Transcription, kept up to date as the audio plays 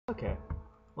Okay,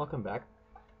 welcome back.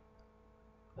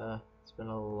 It's been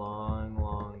a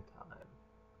long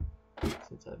time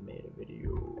since I've made a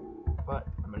video, but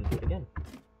I'm gonna do it again.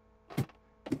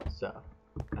 So,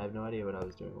 I have no idea what I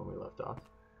was doing when we left off.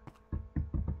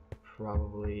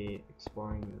 Probably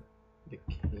exploring the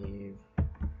cave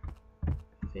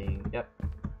thing. Yep,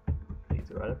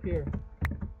 things are right up here.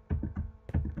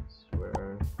 This is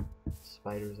where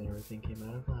spiders and everything came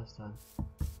out of last time.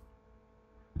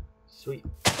 Sweet.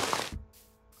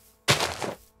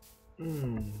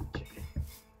 Chicken.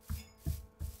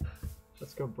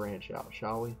 Let's go branch out,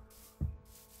 shall we?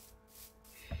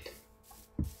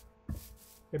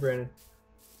 Hey, Brandon.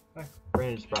 Hi.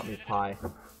 Brandon just brought me pie.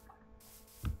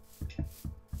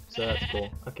 So that's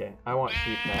cool. Okay, I want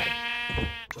sheep now.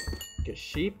 Because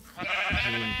sheep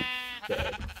means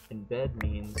bed. And bed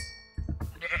means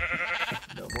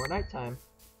no more nighttime.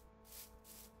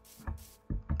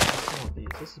 I want these.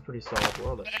 This is a pretty solid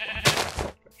world.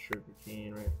 Got sugar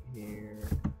cane right here.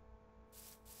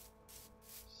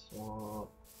 Swamp.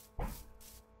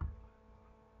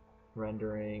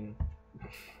 Rendering.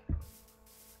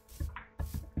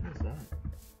 What is that?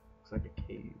 Looks like a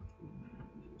cave. Ooh.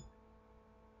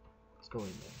 Let's go in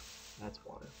there. That's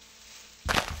water.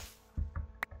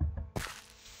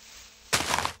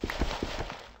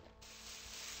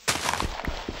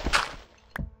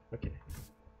 Okay.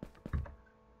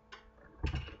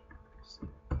 Some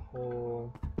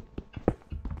coal.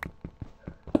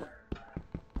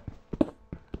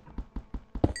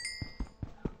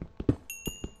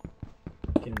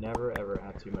 You can never ever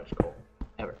have too much coal.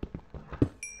 Ever.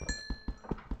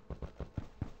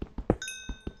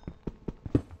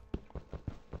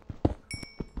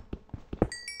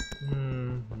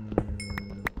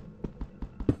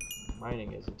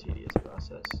 Mining is a tedious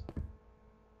process.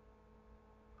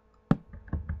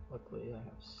 Luckily, I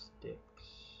have sticks.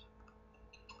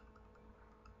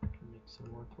 I can make some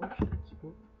more torches.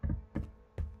 Oop.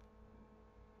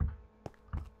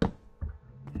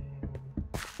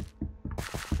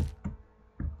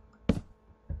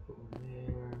 Put one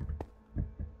there.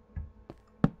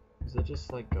 Does it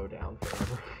just like go down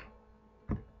forever?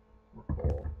 More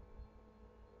coal.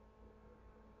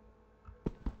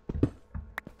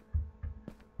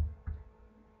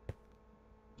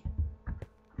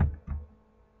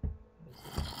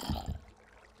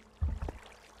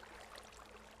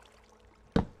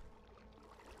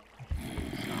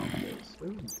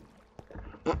 Ooh.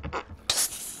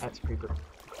 That's a creeper.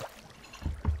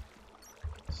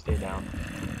 Stay down.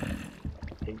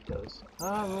 Hate those.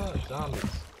 Ah, look, zombies.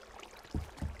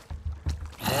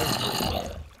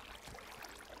 Everywhere.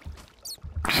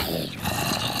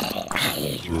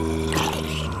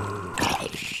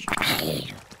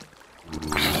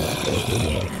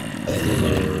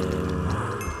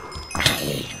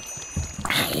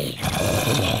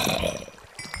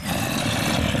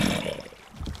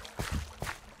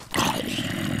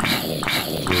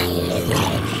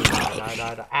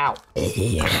 Ow!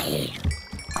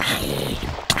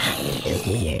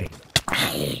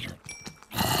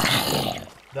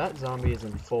 That zombie is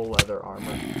in full leather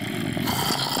armor.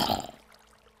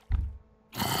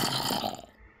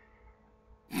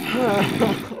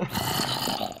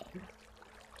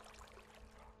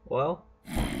 Well,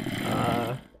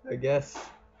 I guess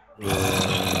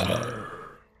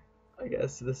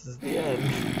this is the end.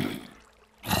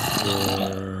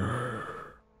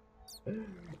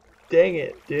 Dang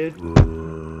it, dude.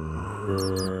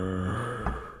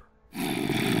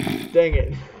 Dang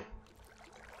it.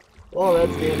 Well,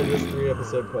 that's the end of this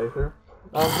 3-episode playthrough.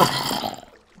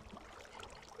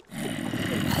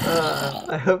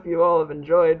 I hope you all have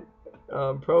enjoyed.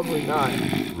 Probably not.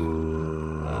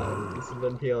 This has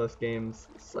been PLS Games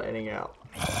signing out.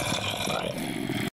 Bye.